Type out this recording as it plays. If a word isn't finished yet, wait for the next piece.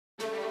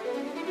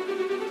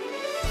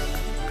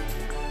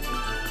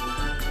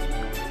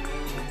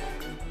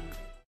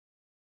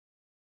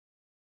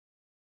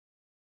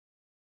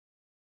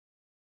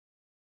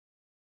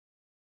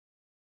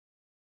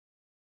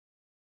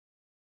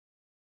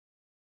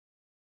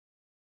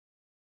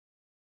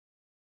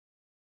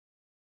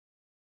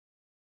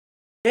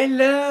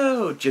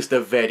Hello! Just a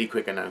very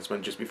quick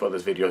announcement just before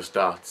this video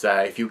starts.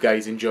 If you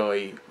guys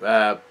enjoy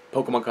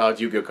Pokemon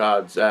cards, Yu-Gi-Oh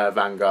cards,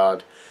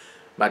 Vanguard,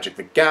 Magic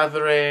the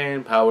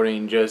Gathering, Power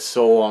Rangers,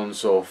 so on and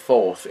so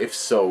forth. If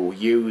so,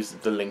 use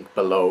the link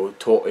below.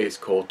 It's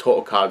called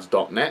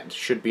totalcards.net.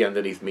 Should be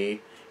underneath me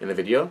in the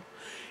video.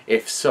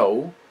 If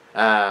so,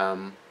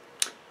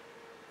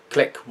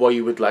 click what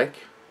you would like,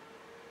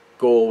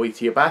 go all the way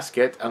to your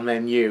basket, and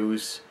then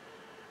use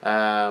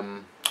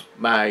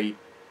my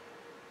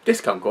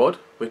discount code,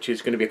 which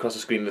is going to be across the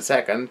screen in a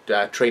second,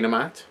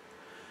 TrainerMatt,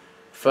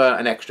 for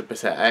an extra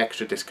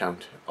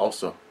discount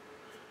also,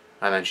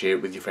 and then share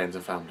it with your friends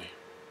and family.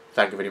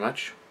 Thank you very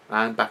much,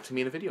 and back to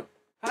me in the video.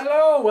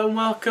 Hello and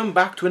welcome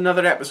back to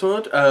another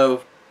episode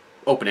of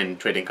opening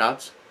trading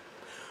cards.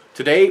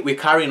 Today we're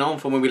carrying on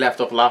from where we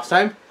left off last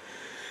time.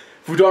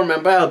 If you don't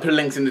remember, I'll put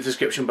links in the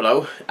description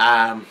below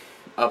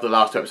of the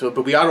last episode,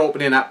 but we are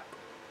opening up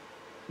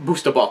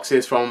booster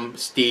boxes from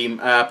Steam,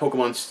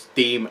 Pokemon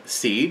Steam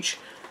Siege,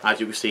 as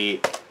you can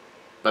see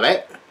by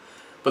that.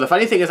 But the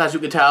funny thing is, as you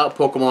can tell,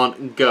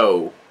 Pokemon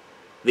Go,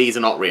 these are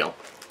not real.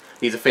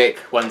 These are fake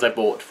ones I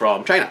bought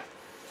from China.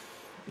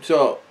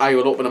 So I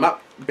will open them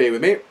up, bear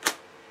with me,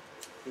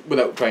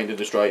 without trying to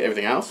destroy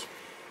everything else.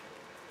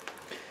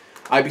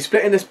 I'll be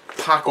splitting this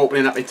pack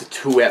opening up into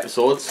 2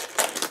 episodes,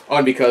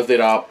 only because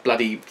there are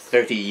bloody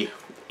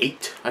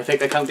 38, I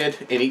think I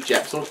counted, in each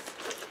episode.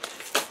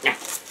 Yeah.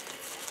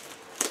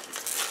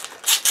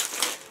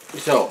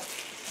 So,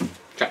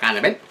 chuck on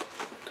a bit.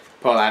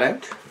 Pull that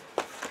out.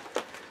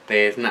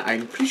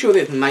 I'm pretty sure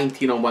there's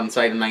 19 on one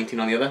side and 19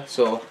 on the other,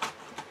 so...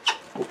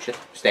 Oh shit,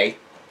 stay.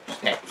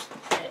 Right,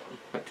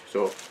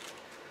 so...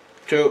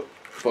 2,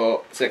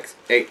 4, 6,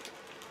 8,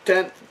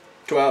 10,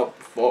 12,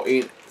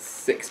 14,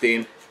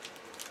 16,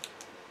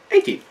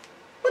 18.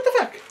 What the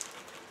fuck?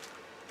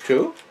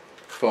 2,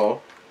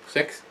 4,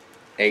 6,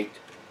 8,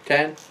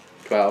 10,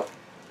 12,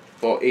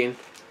 14...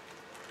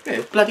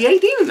 There's bloody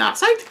 18 on that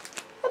side.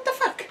 What the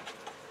fuck?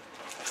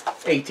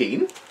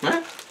 18,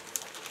 huh?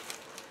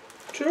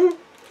 2,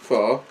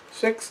 4,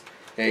 6,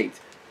 8,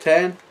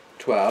 10,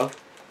 12,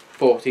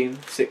 14,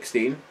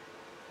 16,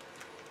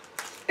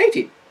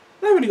 18.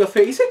 I've only got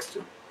 36.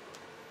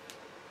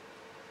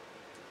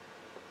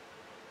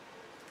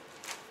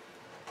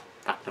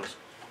 Fuck knows.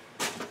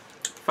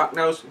 Fuck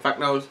knows, fuck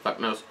knows, fuck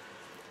knows.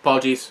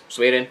 Apologies,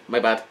 swearing, my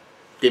bad.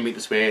 Didn't mean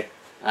to swear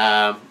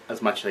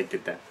as much as I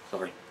did there,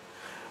 sorry.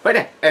 Right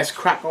then, let's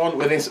crack on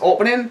with this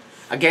opening.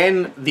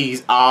 Again,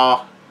 these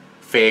are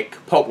fake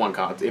Pokemon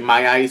cards in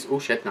my eyes. Oh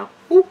shit, now.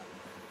 Ooh.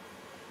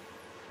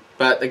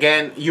 But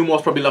again, you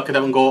most probably look at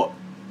them and go,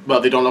 well,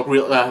 they don't look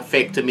real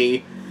fake to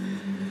me.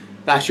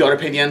 That's your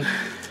opinion.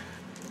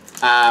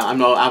 I'm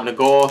not having a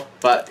go,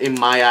 but in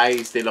my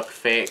eyes, they look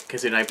fake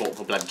because then I bought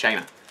for bloody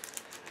China.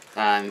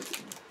 And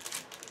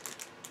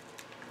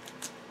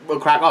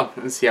we'll crack on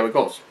and see how it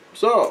goes.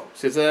 So,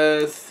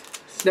 scissors,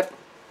 snip.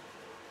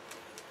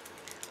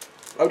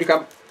 Out you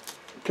come.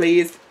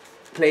 Please,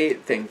 please,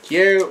 thank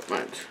you.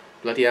 Right.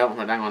 Bloody hell,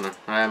 right, hang on now.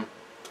 I'm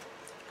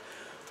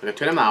going to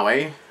turn them that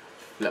way,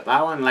 flip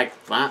that one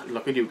like that,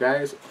 look at you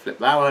guys, flip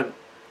that one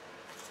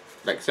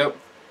like so.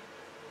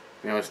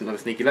 You know, it's another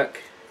sneaky look.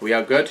 We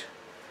are good.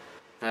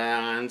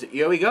 And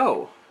here we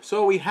go.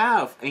 So we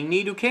have a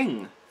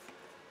Nidoking,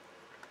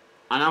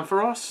 an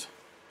Ampharos,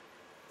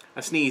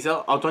 a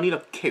Sneasel. Oh, don't he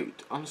look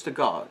cute? Honest to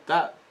God,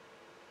 that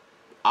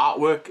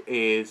artwork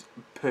is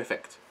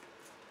perfect.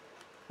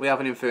 We have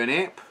an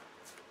Infernape,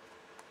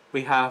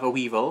 we have a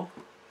Weevil,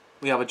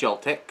 we have a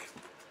Joltik,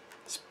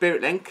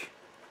 Spirit Link,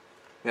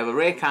 we have a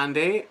Rare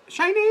Candy,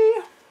 Shiny,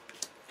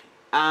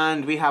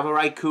 and we have a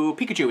Raikou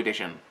Pikachu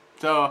edition.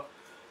 So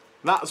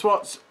that's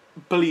what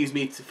believes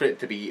me for it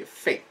to be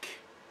fake.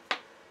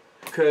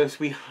 Because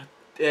we,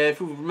 if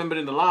you remember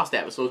in the last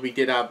episode, we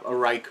did have a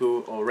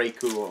Raikou, or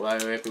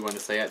whatever you want to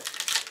say it,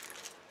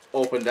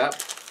 opened up,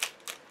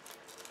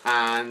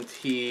 and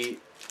he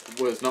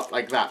was not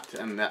like that,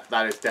 and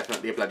that is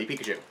definitely a bloody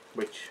Pikachu,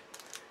 which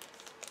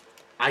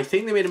I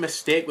think they made a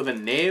mistake with a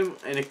name,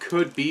 and it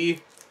could be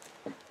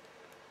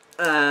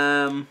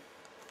hang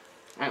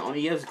on,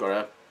 he has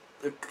got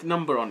a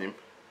number on him,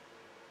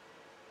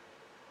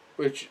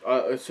 which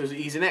so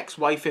he's an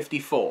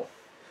XY54,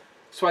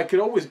 so I could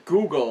always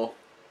Google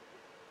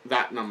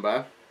that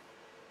number.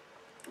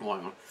 Oh,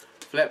 hang on,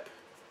 flip,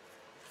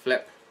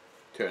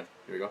 turn,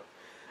 here we go.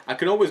 I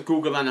can always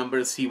Google that number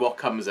and see what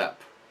comes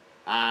up.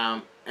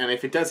 And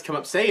if it does come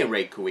up saying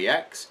Raikou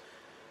EX,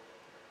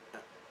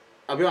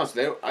 I'll be honest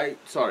with you,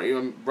 sorry,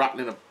 I'm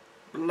rattling a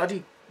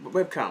bloody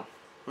webcam.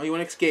 Oh, you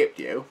want to escape,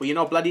 do you? Well, you're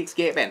not bloody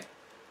escaping.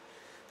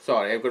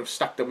 Sorry, I've got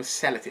stuck down with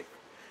sellotape.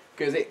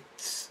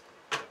 Because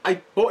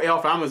I bought it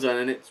off Amazon,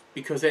 and it's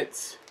because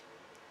it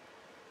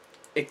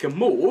can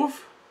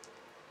move.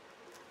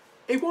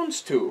 It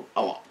wants to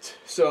a lot.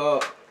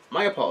 So,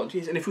 my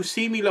apologies. And if you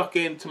see me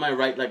looking to my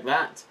right like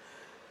that,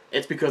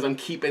 it's because I'm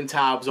keeping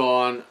tabs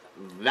on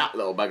that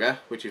little bugger,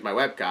 which is my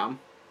webcam.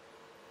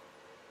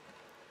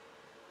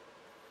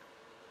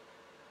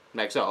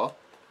 Like so.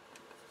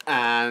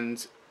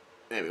 And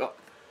there we go.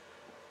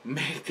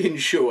 making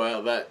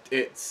sure that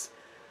it's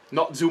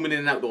not zooming in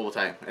and out all the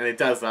time. And it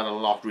does that a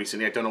lot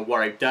recently. I don't know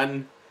what I've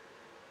done.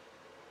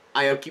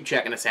 I'll keep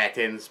checking the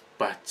settings,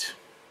 but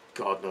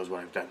God knows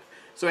what I've done.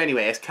 So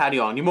anyway, let's carry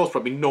on. You most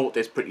probably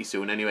notice pretty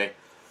soon anyway.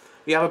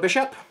 We have a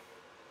bishop.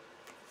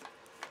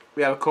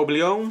 We have a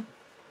Cobleon.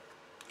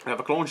 We have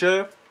a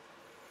Cloncher.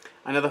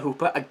 Another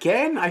Hooper.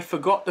 Again, I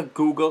forgot to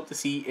Google to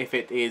see if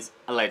it is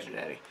a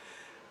legendary.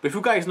 But if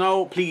you guys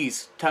know,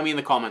 please tell me in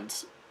the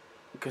comments.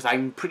 Because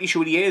I'm pretty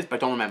sure he is, but I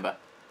don't remember.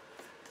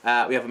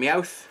 We have a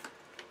Meowth.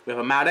 We have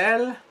a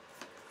Marel.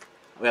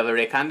 We have a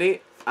Ray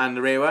Candy. And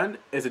the rare one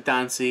is a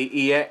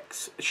Dancy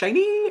EX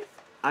Shiny.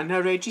 And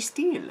a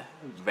Registeel.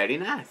 Very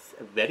nice.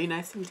 Very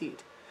nice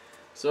indeed.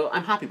 So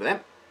I'm happy with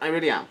them. I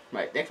really am.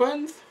 Right, next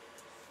ones.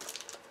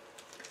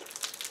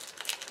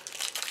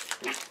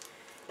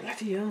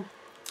 Bloody hell.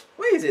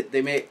 Why is it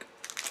they make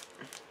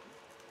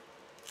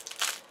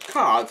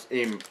cards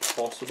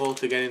impossible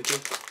to get into?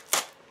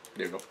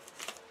 There we go.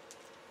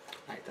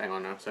 Right, hang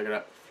on now. So I'm going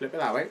to flip it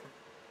that way.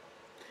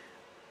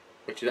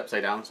 Which is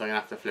upside down, so I'm going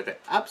to have to flip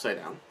it upside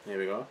down. There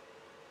we go.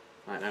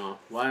 Right, hang on.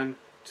 1,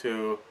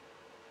 2,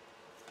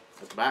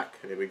 at the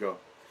back. There we go.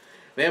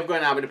 They have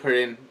gone able to put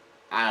in,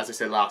 as I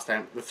said last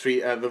time,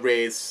 the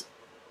rays.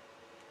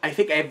 I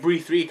think every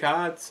 3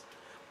 cards,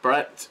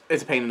 but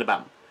it's a pain in the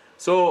bum.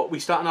 So we're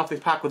starting off this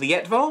pack with a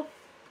Yetvil,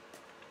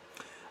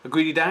 a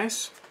Greedy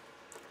Dice,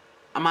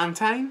 a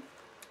Mantine,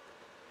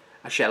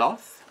 a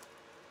Shelloth,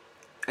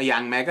 a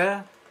Yang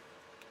Mega,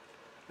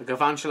 a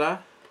Galvantula,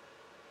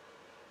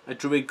 a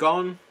Druid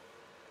Gone,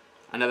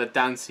 another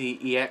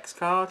Dancy EX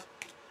card,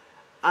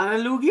 and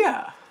a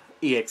Lugia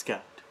EX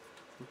card.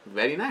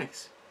 Very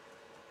nice.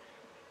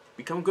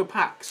 Become good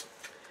packs.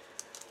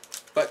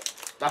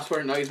 But that's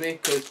what annoys me,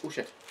 because, oh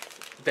shit,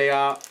 they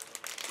are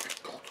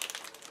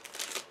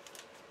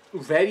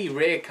very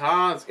rare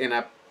cards in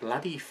a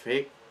bloody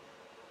fake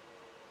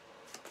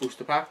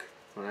booster pack.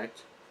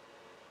 Alright.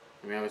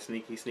 Let me have a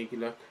sneaky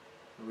look.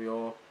 Are we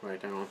all?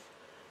 Right, hang on.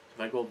 If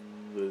I go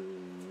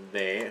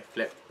there,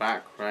 flip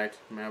back, right.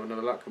 Let me have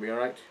another look. Are we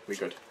alright? We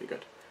good, we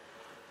good.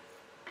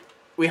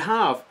 We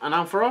have an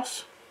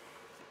Ampharos.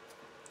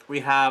 We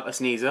have a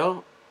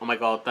Sneasel. Oh my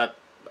god, that,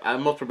 I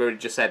must have already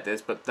just said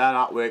this, but that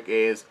artwork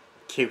is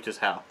cute as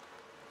hell.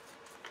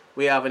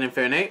 We have an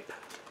Infernape.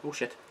 Oh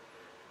shit.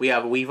 We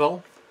have a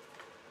Weevil.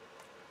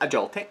 A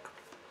Joltik.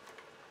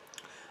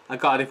 A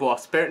Gardevoir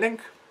Spirit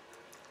Link.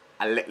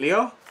 A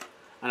Litleo.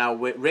 And our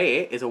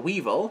rare is a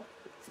Weevil,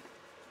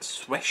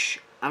 Swish,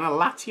 and a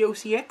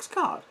Latios EX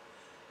card.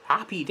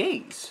 Happy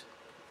days.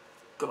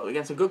 God, we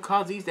get some good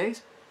cards these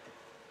days.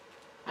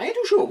 I ain't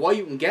too sure what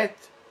you can get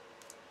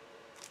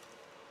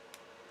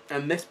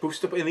in these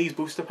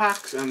booster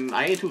packs, and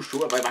I ain't too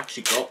sure if I've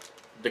actually got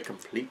the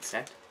complete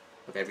set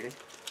of everything.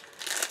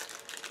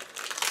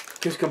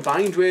 Because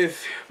combined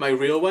with my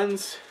real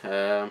ones,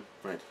 right,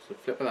 so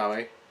flip it that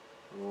way.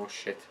 Oh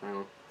shit, hang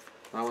on.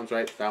 That one's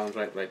right, that one's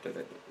right.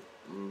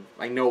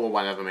 I know what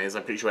one of them is,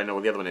 I'm pretty sure I know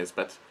what the other one is,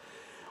 but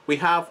we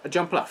have a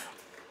Jumpluff.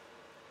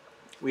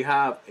 We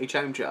have a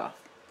Chimchar.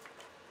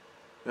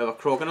 We have a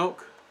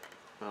Croganoke.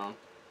 Hold on,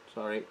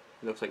 sorry, it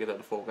looks like it's out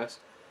of focus.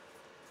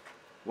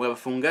 We have a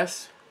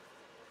Fungus.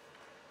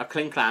 A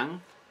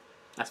Klinklang.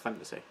 That's fun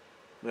to say.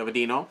 We have a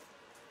Dino.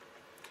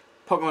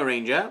 Pokemon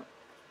Ranger.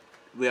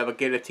 We have a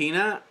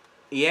Giratina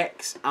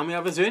EX, and we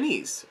have a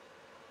Xerneas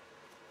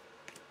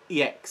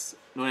EX.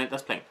 No,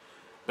 that's plain.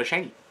 But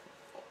shiny.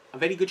 A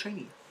very good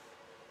shiny.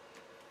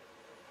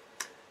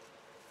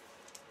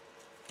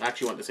 I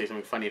actually want to say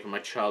something funny from my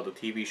childhood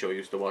TV show I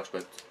used to watch,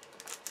 but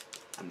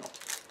I'm not.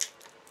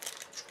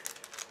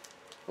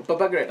 But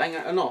bugger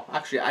it, no,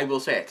 actually I will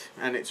say it.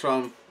 And it's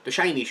from the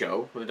Shiny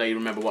show, that I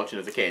remember watching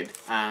as a kid,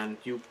 and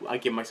I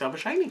give myself a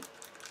shiny.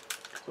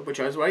 So which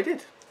is what I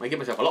did. I give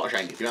myself a lot of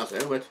shinies, to be honest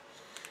with you, but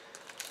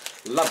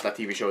loved that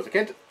TV show as a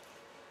kid.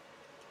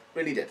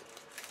 Really did.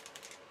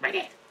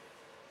 Ready.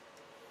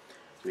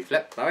 So we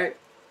flip that way.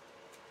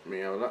 Let me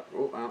have a look.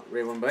 Oh,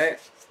 rare one by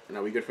it. And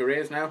are we good for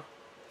rares now?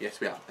 Yes,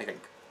 we are, I think.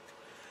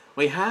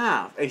 We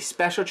have a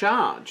special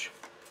charge.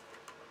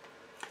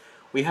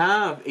 We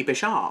have a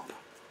Bishop.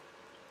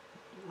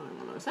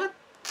 What is that?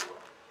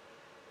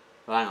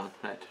 Well, hang on,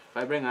 right. If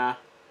I bring a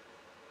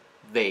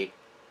V.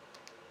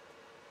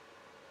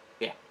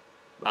 Yeah,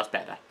 that's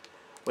better.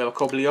 We have a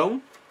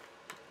Cobleon.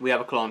 We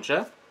have a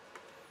Cloncher.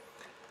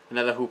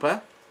 Another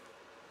Hooper.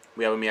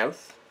 We have a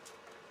Meowth.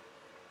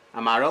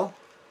 A Maril.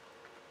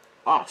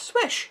 Oh,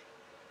 Swish!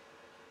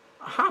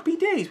 Happy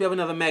days! We have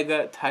another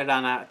Mega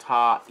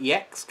Tyranitar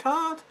EX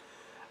card.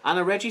 And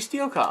a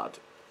Registeel card.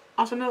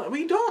 Also, another,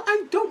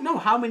 I don't know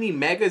how many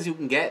Megas you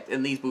can get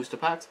in these booster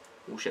packs.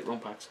 Oh shit, wrong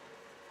packs.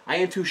 I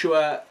ain't too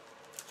sure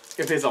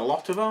if there's a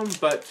lot of them,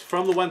 but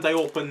from the ones I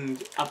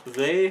opened up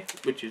there,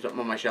 which is up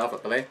on my shelf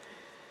up there,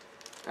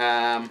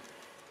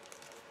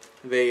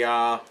 they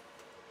are,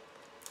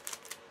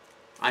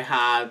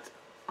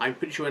 I'm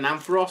pretty sure an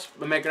Ampharos,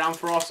 a Mega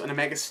Ampharos, and a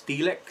Mega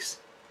Steelix.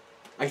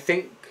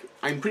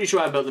 I'm pretty sure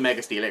I built the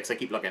Mega Steelix, I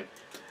keep looking.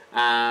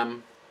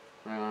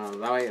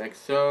 That way, like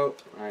so.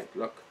 Right,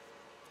 look.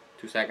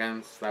 2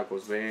 seconds. That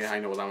goes there. I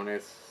know what that one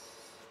is.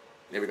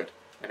 There we go.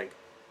 I think.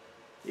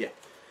 Yeah.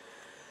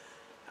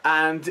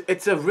 And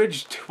it's a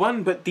ridged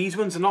one, but these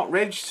ones are not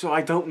ridged, so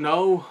I don't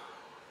know.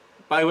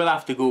 But I will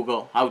have to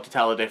Google how to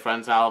tell the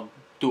difference. I'll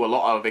do a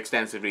lot of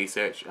extensive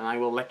research, and I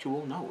will let you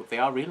all know if they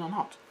are real or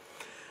not.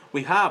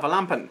 We have a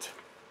Lampant,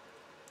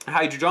 a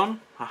Hydreigon,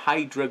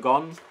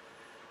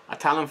 a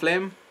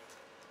Talonflame,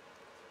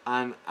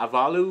 and a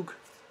Valug.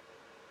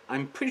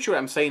 I'm pretty sure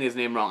I'm saying his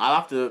name wrong. I'll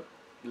have to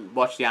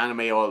watch the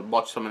anime or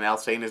watch someone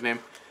else saying his name.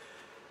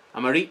 A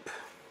Mareep,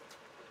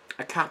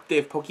 a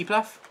Captive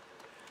Poképluff,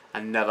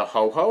 another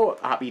Ho-Ho,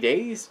 Happy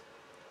Days.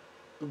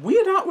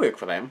 Weird artwork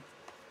for them.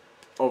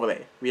 Over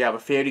there, we have a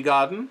Fairy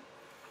Garden,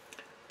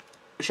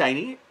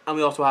 shiny, and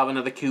we also have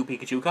another Q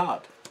Pikachu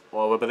card.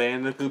 All over there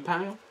in the good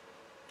pile.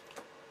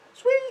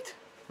 Sweet!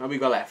 What have we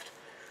got left?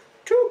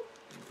 2,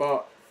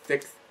 4,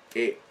 6,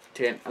 8,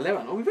 10,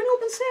 11. Oh, we've only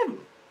opened 7.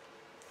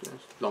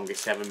 That's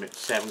longest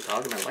 7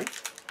 card in my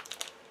life.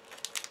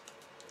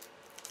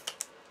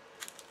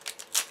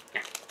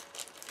 Yeah.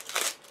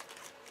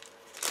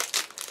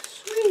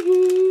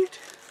 Sweet!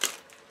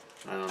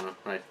 I don't know,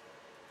 right.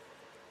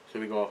 So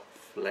we go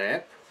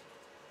flip.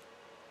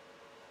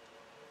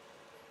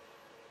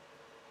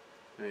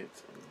 Right,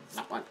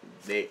 that one,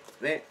 there.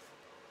 There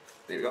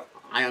we go.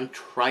 I am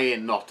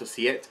trying not to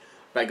see it,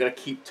 but I gotta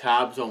keep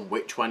tabs on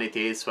which one it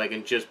is so I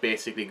can just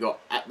basically go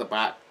at the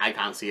back. I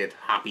can't see it.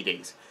 Happy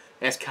Days.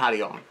 Let's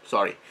carry on.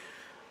 Sorry.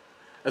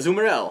 A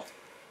Azumarill,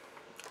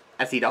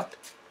 a Seedot,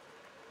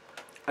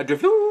 a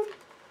Drifloon,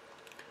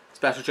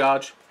 Special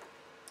Charge,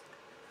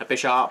 a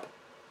Bisharp,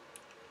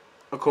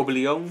 a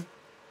Cobalion,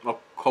 or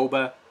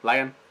Cobra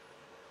Lion.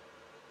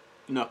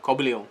 No,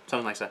 Cobalion,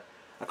 sounds nicer.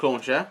 A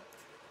Cloncher.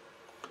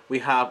 We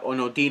have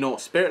Onodino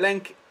Spirit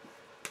Link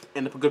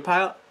in the good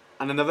pile,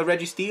 and another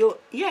Registeel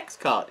EX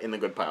card in the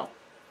good pile.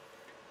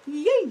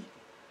 Yay!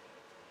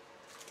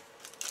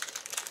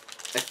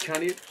 I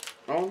can't even.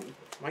 Oh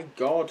my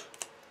god.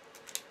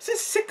 This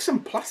is 6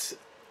 and plus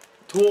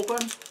to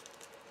open.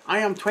 I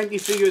am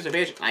 23 years of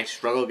age and I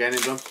struggle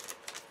getting them.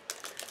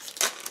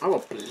 Oh,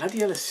 what bloody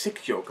hell is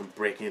sick joke I'm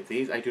breaking into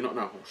these? I do not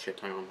know. Oh shit,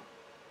 hang on.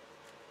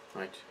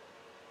 Right.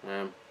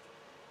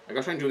 I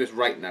gotta try and do this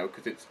right now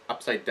because it's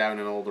upside down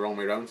and all the wrong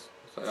way around.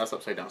 So that's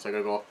upside down. So I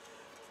gotta go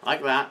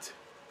like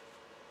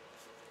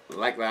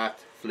that,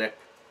 flip.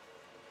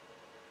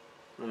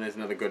 And there's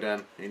another good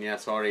one. And yeah,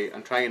 sorry,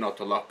 I'm trying not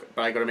to look,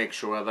 but I gotta make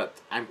sure that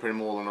I'm putting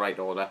them all in the right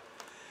order.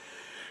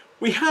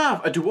 We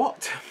have a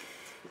Duot.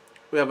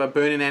 We have a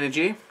Burning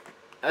Energy,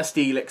 a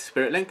Steelix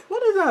Spirit Link.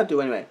 What does that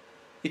do anyway?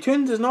 Your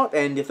turn does not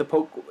end if the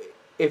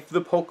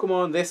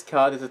Pokemon this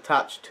card is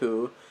attached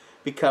to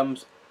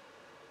becomes.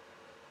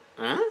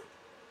 Huh?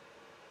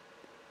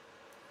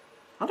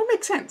 That don't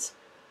make sense.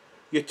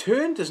 Your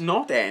turn does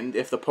not end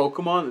if the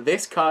Pokemon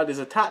this card is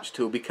attached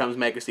to becomes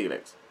Mega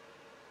Steelix.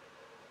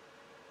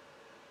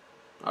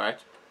 Alright.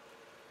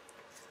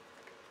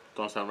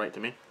 Don't sound right to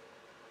me.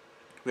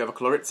 We have a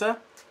Chloritza,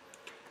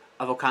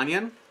 a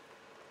Volcanion,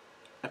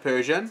 a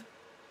Persian.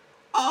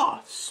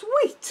 Ah,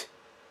 sweet!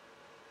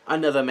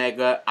 Another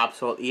Mega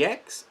Absol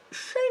EX,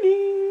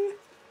 shiny!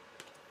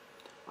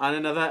 And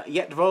another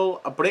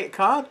Yetvil, a break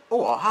card.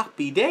 Oh,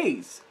 happy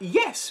days!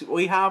 Yes,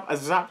 we have a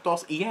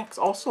Zapdos EX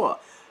also.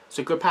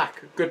 So good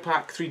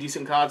pack, 3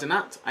 decent cards in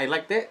that. I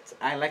liked it,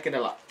 I like it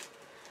a lot.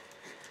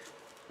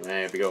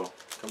 There we go,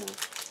 come on,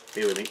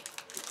 be with me.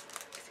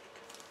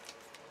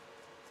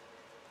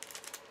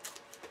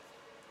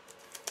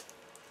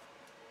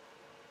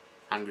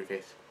 Angry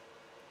face.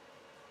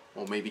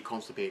 Or maybe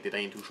constipated, I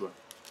ain't too sure.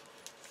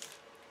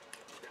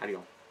 Carry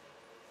on.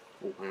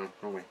 Oh, hang on,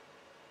 wrong way.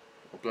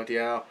 Oh, bloody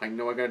hell, I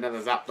know I got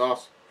another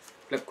Zapdos.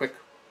 Flip quick.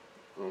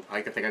 Oh,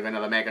 I think I got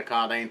another Mega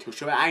card, I ain't too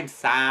sure. I'm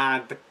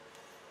sad.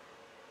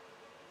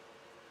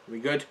 We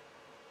good?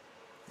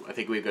 I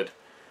think we're good.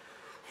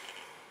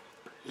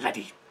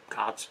 Bloody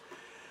cards.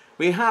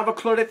 We have a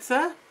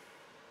Chloritza.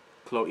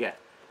 Yeah.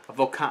 A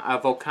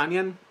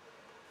Volcanion.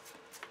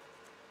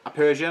 A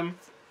Persian.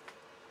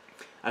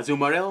 A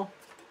Azumarill.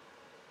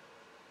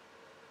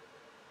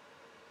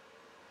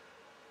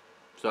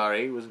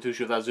 Sorry, wasn't too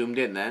sure if that zoomed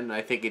in then.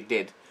 I think it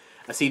did.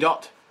 A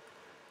Seedot.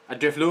 A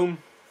Drifloon.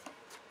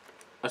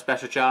 A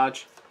Special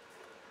Charge.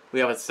 We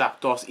have a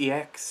Zapdos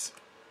EX.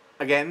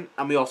 Again,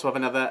 and we also have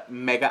another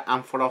Mega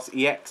Ampharos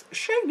EX.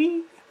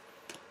 Shiny!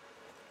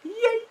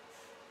 Yay!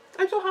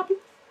 I'm so happy.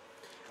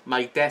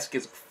 My desk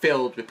is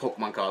filled with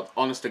Pokemon cards.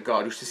 Honest to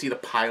God, you should see the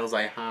piles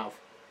I have.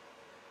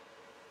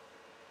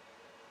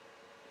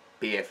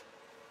 Behave.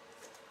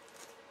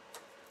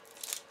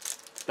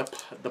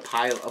 The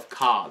pile of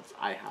cards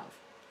I have.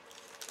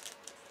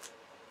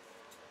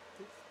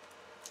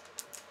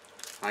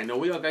 I know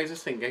what you guys are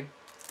thinking.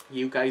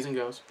 You guys and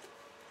girls.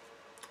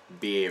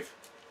 Behave.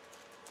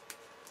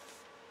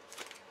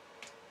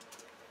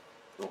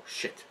 Oh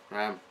shit.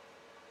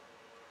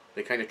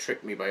 They kind of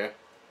tricked me by it.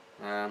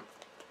 Bear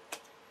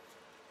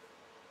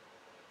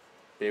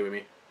with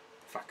me.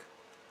 Fuck.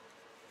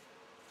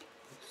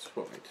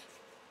 Right.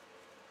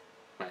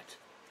 Right.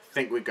 I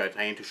think we're good.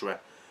 I ain't too sure.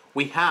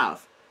 We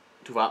have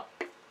Too far.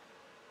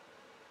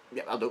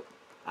 Yep, I'll do.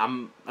 I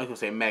was going to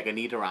say Mega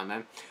Nidoran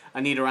then. A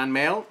Nidoran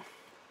male.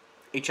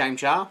 A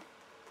Chimchar.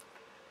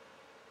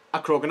 A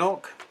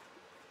Kroganok.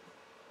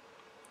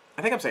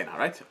 I think I'm saying that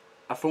right.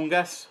 A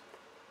Fungus.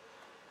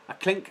 A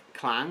Clink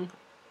Clang.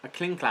 A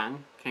Kling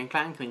Clang. Kling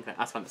Clang. Kling Clang.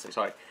 That's fun to say,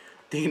 sorry.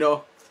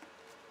 Dino.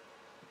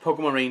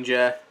 Pokemon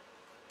Ranger.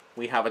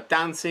 We have a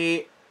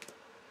Dancy.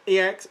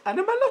 EX. And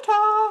a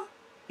Melota.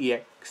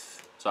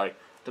 EX. Sorry.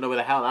 Don't know where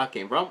the hell that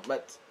came from,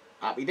 but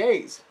happy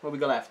days. What we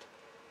got left?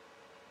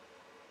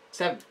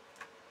 7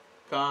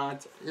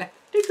 cards left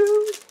to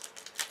go.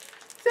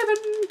 7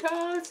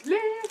 cards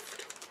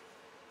left.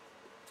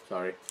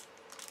 Sorry.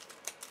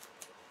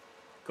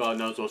 God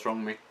knows what's wrong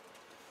with me.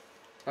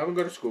 I haven't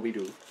got a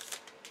Scooby-Doo.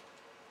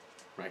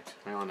 Right,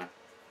 hang on now.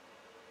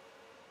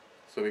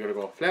 So we gotta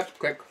go flip,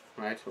 quick.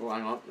 Right, oh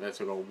hang on. Let's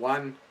go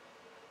 1,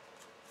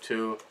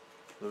 2,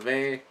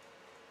 there.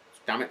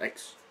 Damn it, like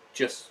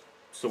just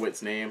so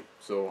its name,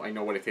 so I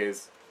know what it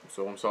is.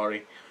 So I'm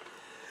sorry.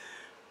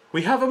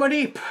 We have a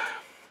Mareep.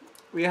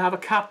 We have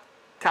a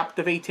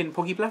captivating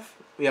Pokebluff.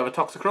 We have a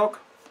Toxicroak.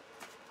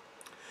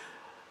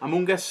 A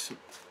Mungus.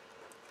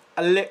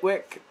 A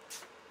Litwick.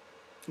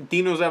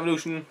 Dino's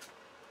Evolution.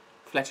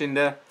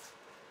 Fletchinder.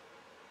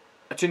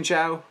 A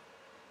Chinchou.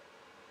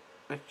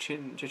 A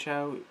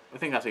Chinchou. I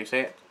think that's how you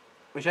say it.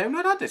 Which I have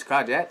not had this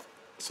card yet.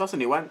 So that's a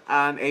new one.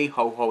 And a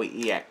Ho-Ho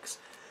EX.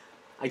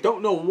 I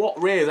don't know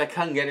what rares I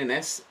can get in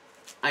this.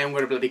 I am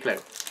going to bloody clue.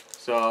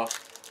 So,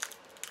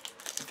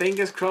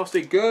 fingers crossed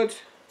they're good.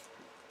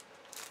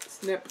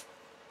 Snip.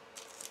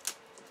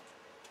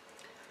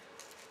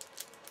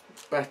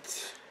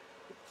 But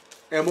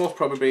it'll most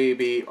probably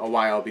be a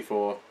while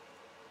before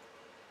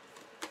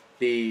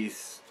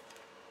these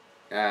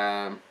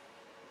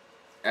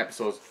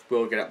episodes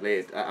will get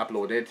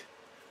uploaded.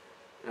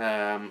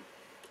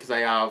 Because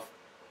I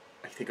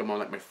think I'm on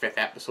like my 5th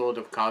episode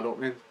of card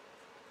opening.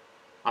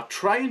 I'll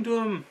try and do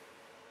them.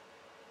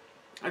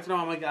 I don't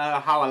know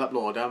how I'll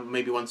upload them.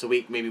 Maybe once a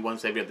week, maybe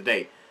once every other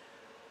day.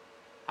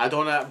 I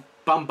don't want to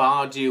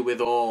bombard you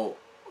with all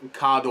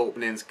card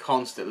openings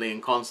constantly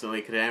because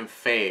it ain't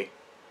fair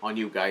on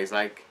you guys.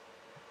 Like,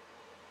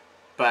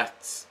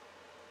 but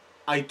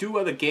I do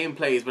other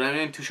gameplays, but I'm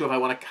not too sure if I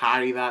want to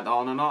carry that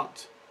on or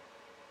not.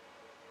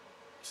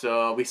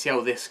 So we see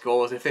how this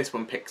goes. If this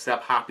one picks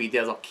up, happy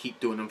days. I'll keep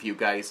doing them for you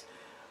guys.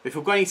 If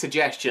you've got any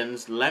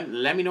suggestions, let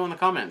me know in the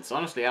comments.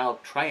 Honestly, I'll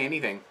try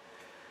anything.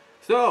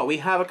 So, we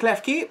have a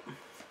Klefki,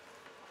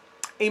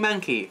 a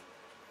Mankey,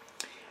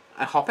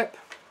 a Hoppip,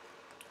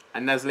 a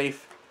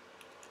Nuzleaf,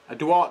 a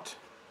Duat,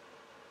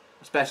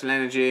 a Special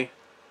Energy,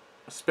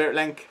 a Spirit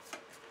Link,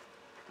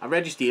 a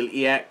Registeel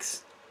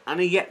EX, and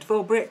a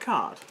Yetvil Break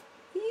card.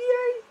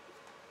 Yay!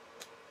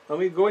 Are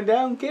we going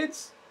down,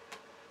 kids?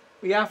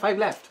 We have 5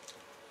 left.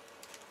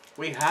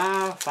 We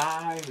have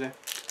 5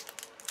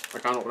 left. I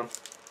can't open them.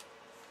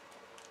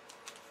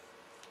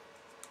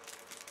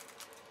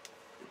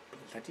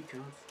 Bloody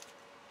cards.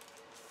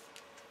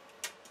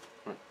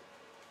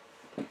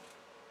 Right.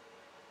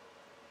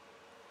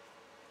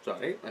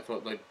 Sorry, I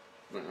thought they.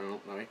 No,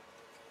 no,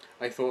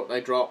 I thought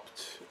they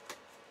dropped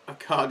a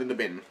card in the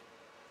bin.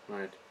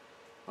 Right.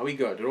 Are we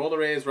good? Are all the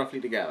rays roughly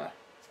together?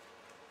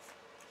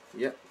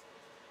 Yep.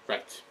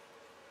 Right.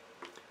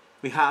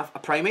 We have a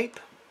Primeape,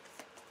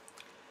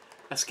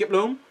 a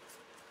Skiploom,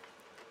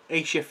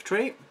 a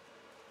Shiftray,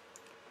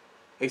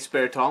 a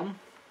Spiritomb,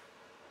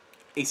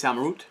 a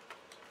Samroot,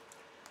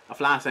 a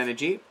Flash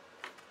Energy,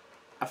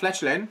 a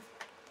Fletchling,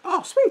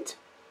 oh sweet,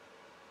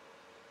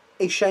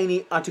 a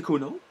shiny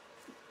Articuno,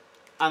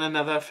 and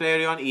another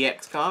Flareon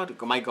EX card.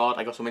 Oh my god,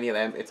 I got so many of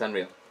them, it's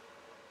unreal.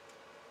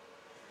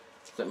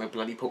 It's like my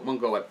bloody Pokemon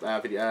Go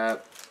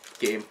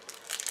game.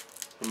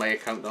 And my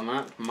account on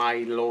that. My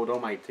Lord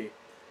Almighty.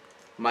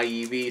 My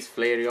Eevees,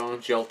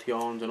 Flareons,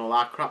 Jolteons and all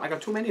that crap. I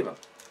got too many of them.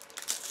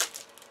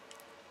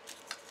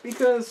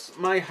 Because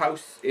my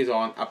house is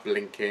on a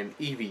blinking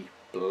Eevee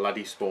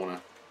bloody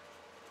spawner.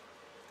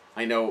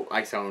 I know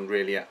I sound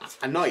really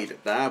annoyed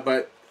at that,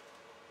 but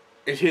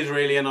it is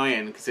really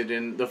annoying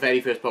considering the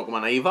very first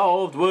Pokemon I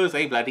evolved was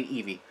a bloody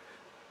Eevee.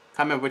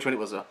 Can't remember which one it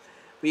was though.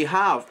 We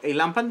have a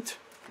Lampant,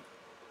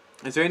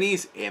 a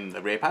Xerneas in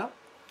the rare pile,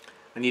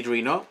 a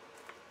Nidorino,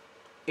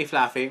 a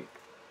Flaffy,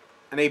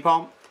 an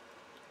Apom,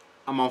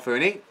 a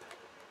Monfernape,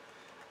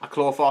 a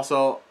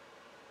Clawfossil,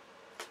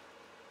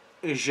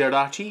 a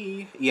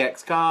Jirachi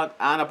EX card,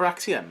 and a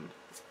Braxian.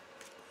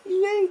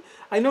 Yay!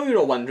 I know you're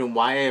all wondering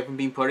why I haven't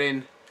been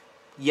putting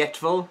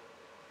Yetvil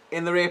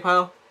in the rare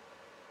pile.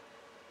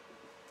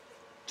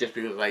 Just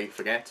because I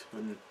forget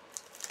and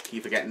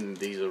keep forgetting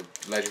these are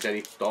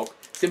legendary dog.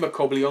 Same with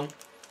Cobleon.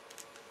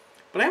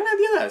 But I haven't had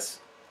the others.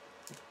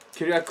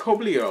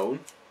 Cobleon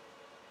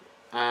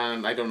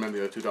and I don't remember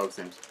the other 2 dogs'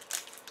 names.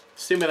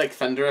 Same with like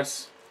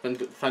Thundarus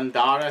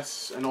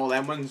and all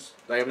them ones.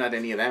 I haven't had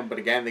any of them, but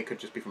again they could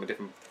just be from a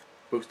different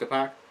booster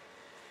pack.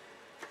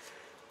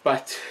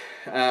 But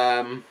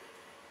I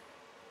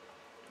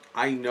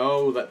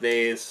know that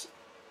there's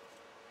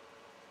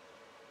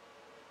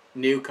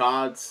new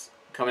cards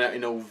coming out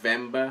in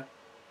November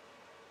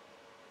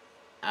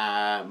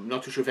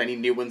Not too sure if any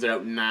new ones are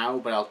out now,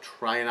 but I'll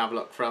try and have a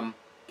look from,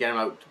 get them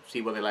out,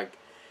 see what they like.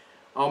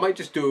 I might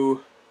just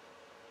do,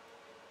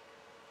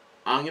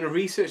 I'm going to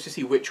research to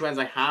see which ones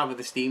I have of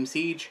the Steam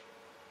Siege.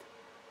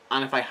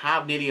 And if I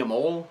have nearly them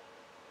all,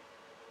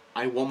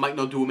 I might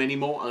not do them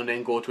anymore and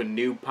then go to a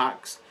new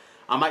packs.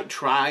 I might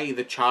try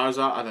the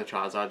Charizard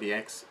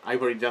DX.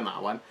 I've already done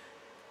that one.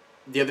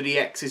 The other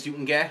DXs you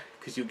can get,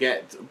 because you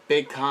get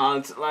big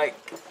cards like,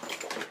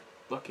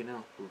 fucking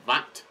hell,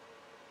 that.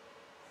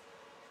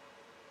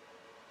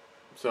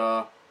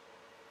 So,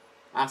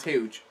 that's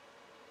huge.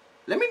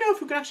 Let me know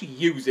if we can actually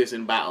use this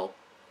in battle,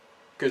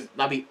 because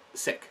that'd be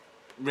sick.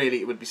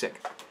 Really, it would be sick.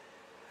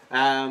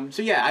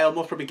 So yeah, I'll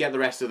most probably get the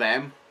rest of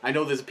them. I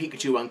know there's a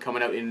Pikachu one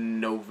coming out in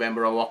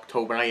November or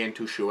October, I ain't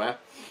too sure.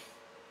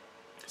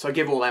 So I'll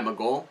give all them a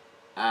go.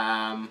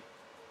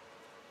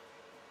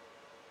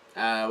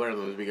 Where are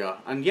those we go?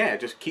 And yeah,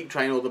 just keep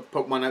trying all the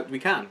Pokemon out we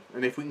can.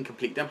 And if we can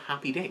complete them,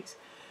 happy days.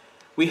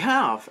 We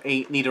have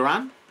a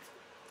Nidoran,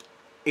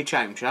 a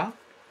Chimchar,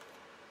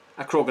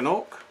 a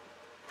Kroganok,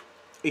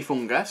 a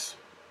Fungus,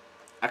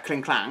 a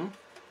Klinklang.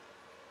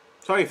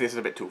 Sorry if this is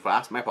a bit too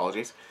fast, my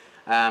apologies.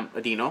 A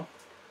Dino,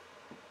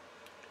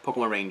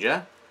 Pokemon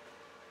Ranger.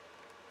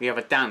 We have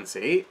a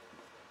Dancy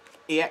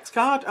EX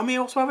card, and we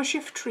also have a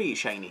Shiftry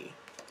shiny.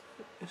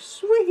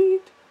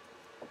 Sweet!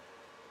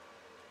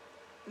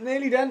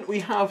 Nearly done.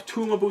 We have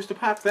 2 more booster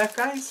packs left,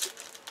 guys.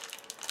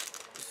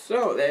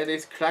 So, there it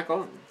is, crack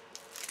on.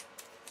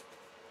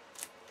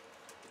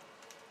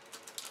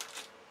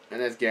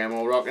 And let's get them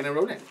all rocking and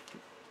rolling.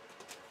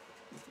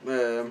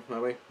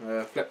 That way,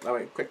 flip that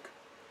way, quick.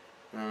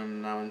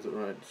 And that one's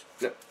right,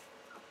 flip.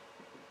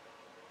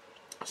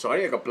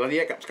 Sorry, I got bloody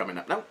hiccups coming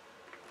up now.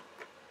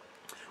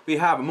 We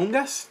have a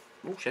Mungus.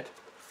 Oh shit.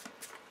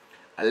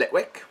 A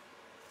Litwick.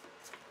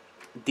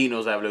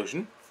 Dino's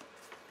Evolution.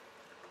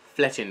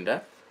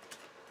 Fletchinder.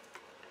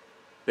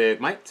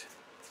 Bergmite.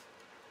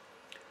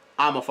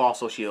 Armor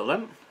Fossil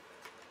Shieldon.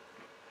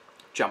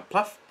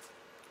 Jumpluff.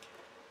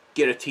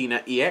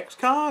 Giratina EX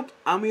card.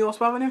 And we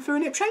also have an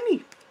Infernape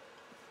shiny.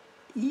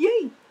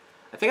 Yay!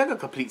 I think I got a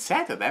complete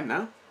set of them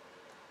now.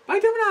 I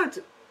don't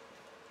know.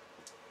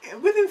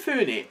 With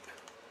Infernape.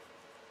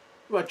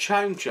 Well,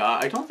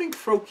 Chimchar, I don't think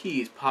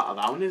Froakie is part of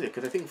that one, is it?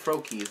 Because I think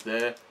Froakie is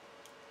the...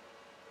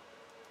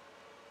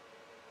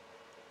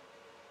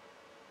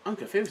 I'm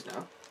confused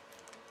now.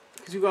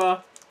 Because you've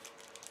got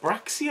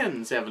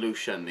Braxian's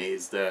evolution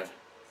is the...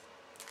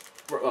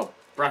 Well,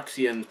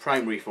 Braxian's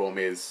primary form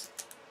is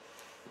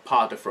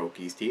part of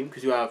Froakie's team.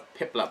 Because you have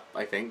Piplup,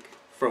 I think.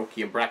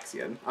 Froakie and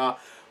Braxian.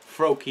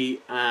 Froakie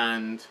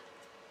and...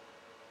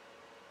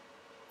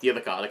 The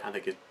other card,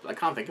 I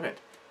can't think of it.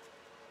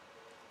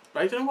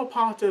 But I don't know what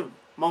part of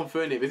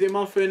Monfernape. Is it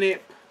Monfernape?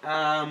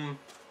 Oh,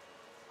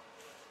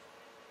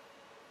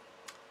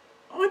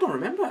 I don't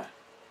remember.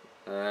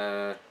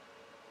 Hang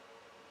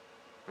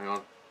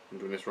on. I'm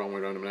doing this wrong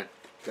way around a minute.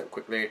 Get up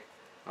quickly.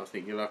 I'll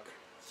sneak your luck.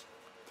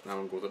 That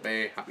one goes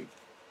away. Happy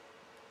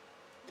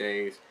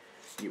days.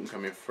 You can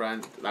come in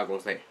front. That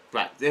goes there.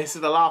 Right. This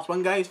is the last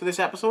one, guys, for this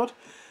episode.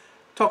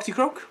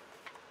 Toxicroak.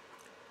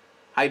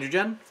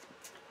 Hydrogen.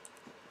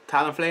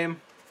 Talonflame.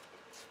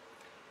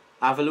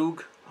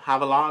 Avalug.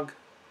 Havalog,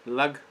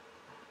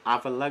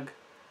 Avalug,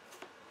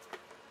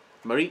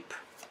 Mareep,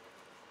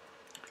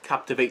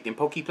 Captivating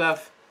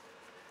Pokepluff,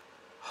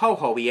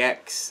 Ho-Ho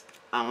EX,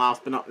 and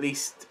last but not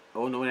least,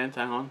 oh no it isn't,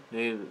 hang on,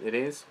 it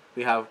is,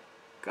 we have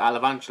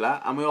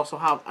Galvantula, and we also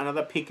have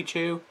another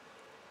Pikachu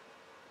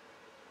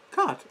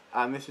card,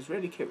 and this is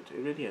really cute, it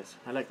really is,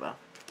 I like that.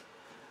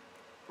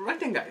 Right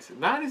then guys,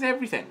 that is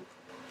everything.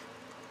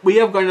 We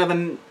have got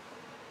another,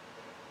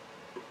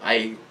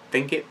 I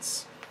think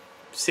it's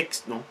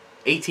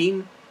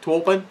 18 to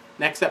open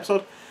next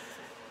episode.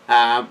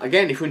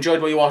 Again, if you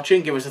enjoyed what you're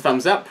watching, give us a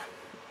thumbs up,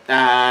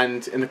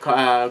 and in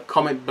the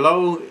comment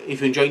below if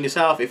you're enjoying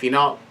yourself. If you're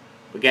not,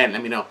 again,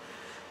 let me know.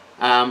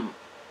 I'm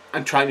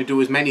trying to do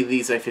as many of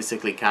these as I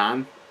physically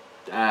can.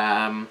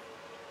 Like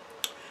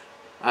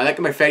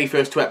in my very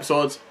first 2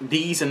 episodes,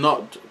 these are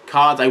not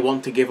cards I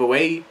want to give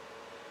away,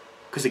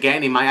 because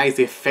again, in my eyes,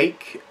 they're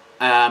fake.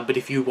 But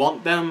if you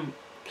want them,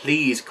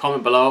 please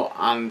comment below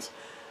and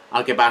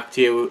I'll get back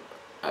to you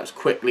as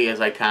quickly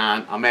as I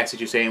can. I'll message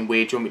you saying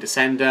where do you want me to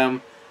send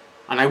them,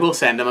 and I will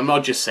send them. I'm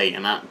not just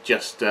saying that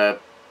just to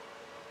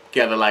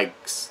get the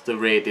likes, the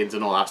ratings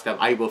and all that stuff.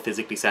 I will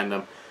physically send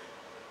them,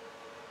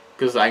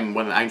 because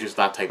I'm just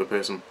that type of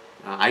person.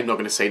 I'm not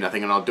going to say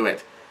nothing and I'll do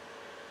it.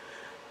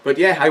 But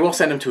yeah, I will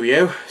send them to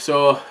you.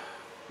 So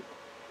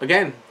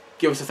again,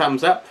 give us a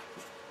thumbs up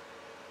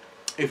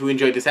if you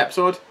enjoyed this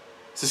episode.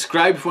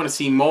 Subscribe if you want to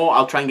see more.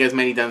 I'll try and get as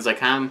many done as I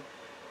can.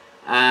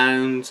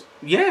 And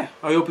yeah,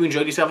 I hope you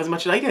enjoyed yourself as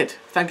much as I did.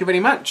 Thank you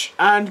very much,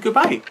 and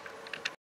goodbye.